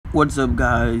What's up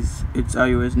guys, it's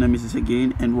iOS Nemesis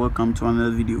again, and welcome to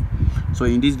another video. So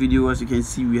in this video, as you can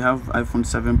see, we have iPhone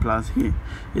 7 Plus here.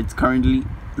 It's currently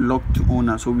locked to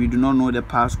owner, so we do not know the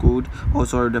passcode, or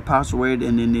sorry, the password,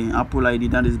 and then the Apple ID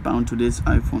that is bound to this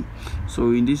iPhone.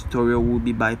 So in this tutorial, we'll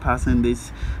be bypassing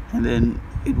this, and then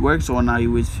it works on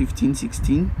iOS 15,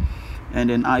 16, and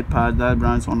then iPad that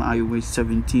runs on iOS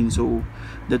 17. So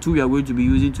the tool we are going to be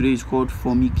using today is called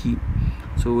ForMeKey.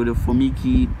 So the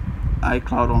ForMeKey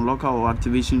iCloud unlocker or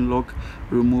activation lock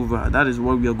remover, that is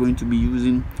what we are going to be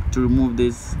using to remove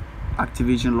this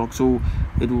activation lock. So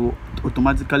it will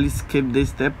automatically skip this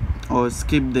step, or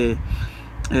skip the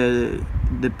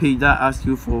page that asks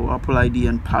you for Apple ID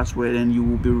and password, and you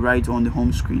will be right on the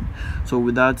home screen. So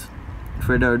without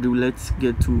further ado, let's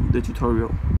get to the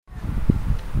tutorial.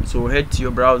 So head to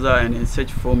your browser and then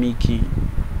search ForMeKey.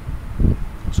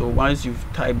 So once you've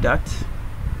typed that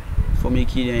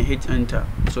ForMeKey, then hit enter.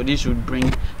 So this should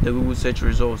bring the Google search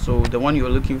results. So the one you're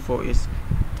looking for is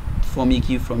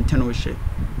ForMeKey from Tenorshare.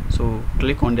 So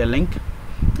click on the link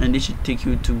and this should take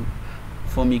you to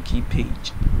ForMeKey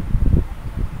page.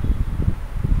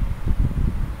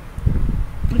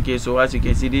 Okay, so as you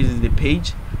can see, this is the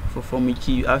page for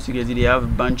ForMeKey. As you can see, they have a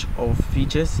bunch of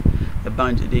features.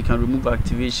 They can remove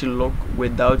activation lock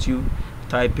without you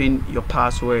typing your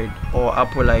password or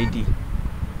Apple ID.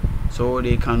 So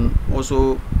they can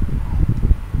also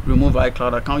remove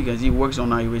iCloud account. You can see it works on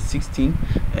iOS 16.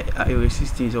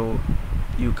 So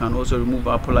you can also remove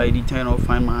Apple ID, turn off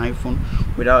Find My iPhone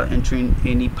without entering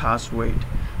any password.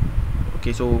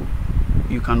 Okay, so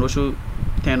you can also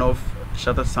turn off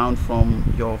shutter sound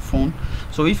from your phone.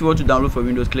 So if you want to download for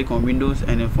Windows, click on Windows,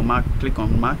 and then for Mac, click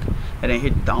on Mac, and then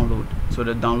hit download. So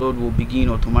the download will begin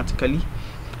automatically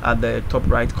at the top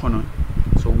right corner.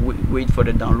 So wait for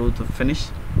the download to finish.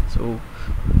 So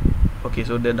okay,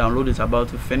 so the download is about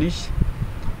to finish.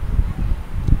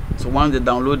 So once the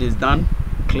download is done,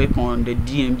 click on the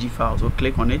DMG file. So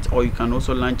click on it, or you can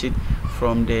also launch it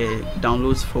from the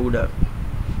downloads folder.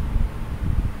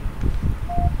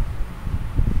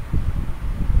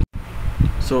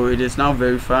 So it is now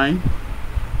verifying.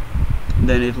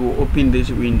 Then it will open this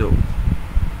window.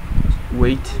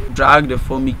 Wait, drag the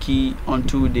ForMeKey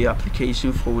onto the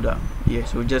application folder. Yeah,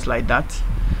 so just like that,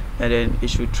 and then it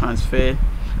should transfer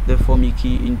the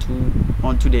ForMeKey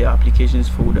onto the applications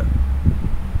folder.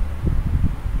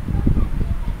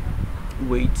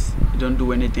 Wait, don't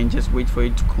do anything, just wait for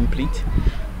it to complete.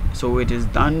 So it is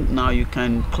done. Now you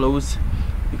can close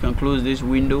this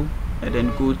window and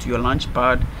then go to your launch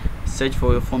pad, search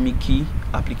for your ForMeKey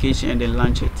application, and then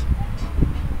launch it.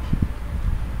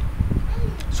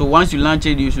 So once you launch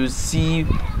it, you should see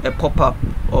a pop-up,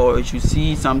 or you should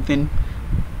see something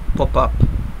pop up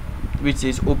which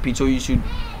says open. So you should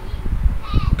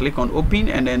click on open,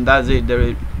 and then that's it.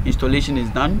 The installation is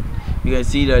done. You can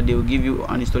see that they will give you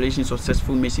an installation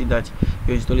successful message that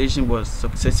your installation was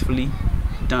successfully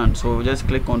done. So just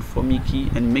click on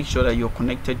ForMeKey and make sure that you're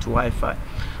connected to Wi-Fi.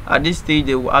 At this stage,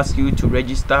 they will ask you to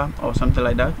register or something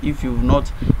like that. If you've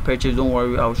not purchased, don't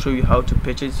worry, I'll show you how to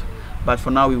purchase. But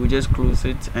for now, we will just close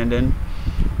it, and then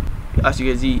as you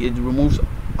can see, it removes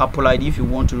Apple ID. If you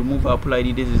want to remove Apple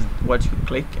ID, this is what you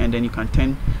click, and then you can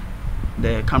turn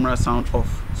the camera sound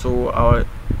off. So our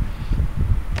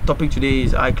topic today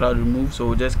is iCloud remove.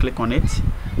 So just click on it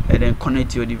and then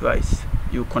connect your device.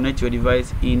 You connect your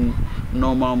device in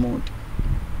normal mode.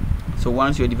 So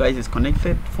once your device is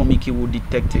connected, ForMeKey will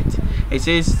detect it. It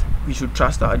says we should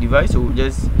trust our device, so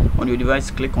just on your device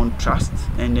click on trust,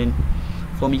 and then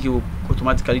ForMeKey will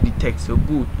automatically detect. So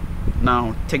good.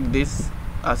 Now take this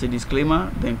as a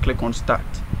disclaimer, then click on start.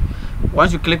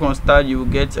 Once you click on start, you will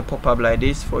get a pop-up like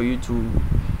this for you to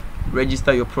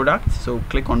register your product. So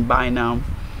click on buy now,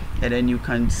 and then you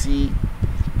can see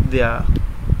their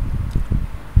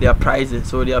prices.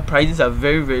 So their prices are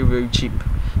very cheap.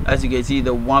 As you can see,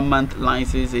 the 1 month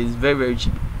license is very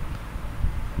cheap.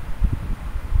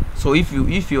 So if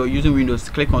you're using Windows,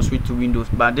 click on switch to Windows,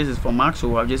 but this is for Mac,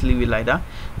 so I'll just leave it like that.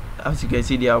 As you can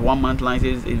see, their 1 month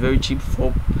license is very cheap,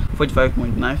 for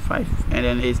 45.95, and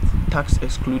then it's tax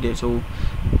excluded. So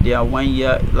their 1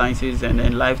 year license and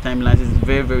then lifetime license is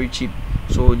very cheap.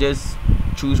 So just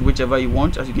choose whichever you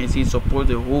want. As you can see, it supports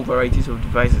a whole varieties of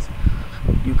devices.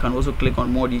 You can also click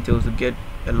on more details to get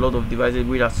a lot of devices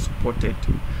which are supported.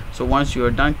 So once you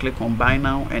are done, click on buy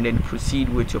now, and then proceed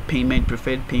with your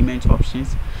preferred payment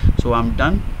options. So I'm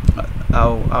done.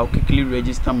 I'll quickly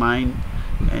register mine,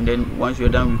 and then once you're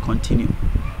done, we continue.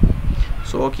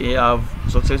 So okay, I've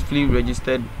successfully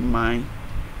registered my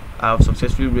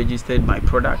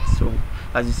product. So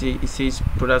as you see, it says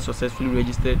product successfully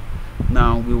registered.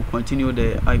 Now we will continue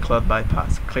the iCloud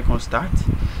bypass. Click on start.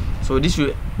 So this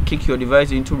will kick your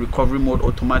device into recovery mode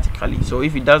automatically. So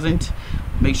if it doesn't,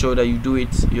 make sure that you do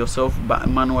it yourself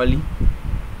manually.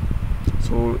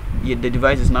 So yeah, the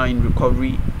device is now in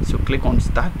recovery. So click on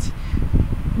start.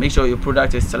 Make sure your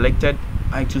product is selected.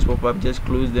 iTunes pop-up, just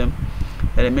close them,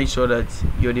 and then make sure that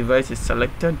your device is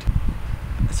selected.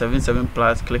 77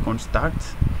 Plus, click on start,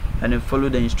 and then follow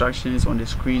the instructions on the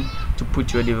screen to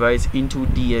put your device into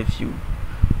DFU.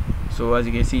 So as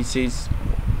you can see, it says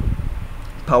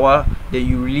power, then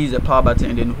you release the power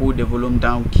button and then hold the volume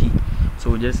down key.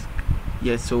 So just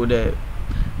yes, so the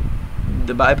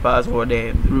bypass or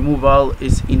the removal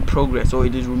is in progress. So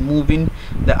it is removing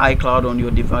the iCloud on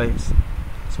your device.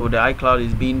 So the iCloud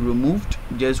is being removed.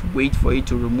 Just wait for it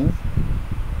to remove.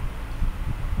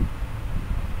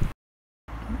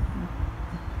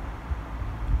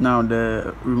 Now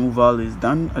the removal is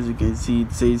done. As you can see,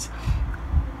 it says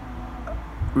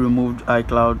removed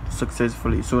iCloud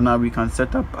successfully. So now we can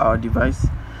set up our device.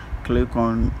 Click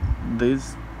on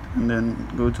this and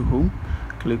then go to home,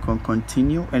 click on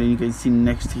continue, and then you can see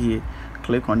next here.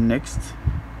 Click on next,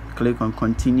 click on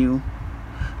continue,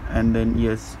 and then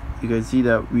yes, you can see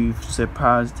that we've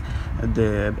surpassed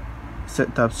the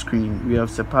setup screen. We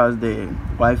have surpassed the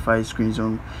Wi-Fi screen.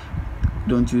 So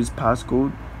don't use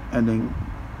passcode, and then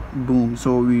boom,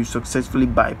 so we successfully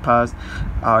bypassed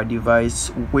our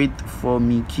device with for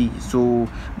me key. So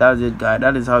that's it, guys.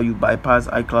 That is how you bypass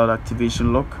iCloud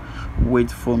activation lock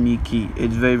with for me key.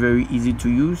 It's very easy to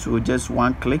use. So just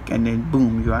one click and then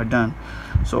boom, you are done.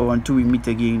 So until we meet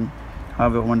again,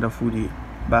 have a wonderful day.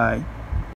 Bye.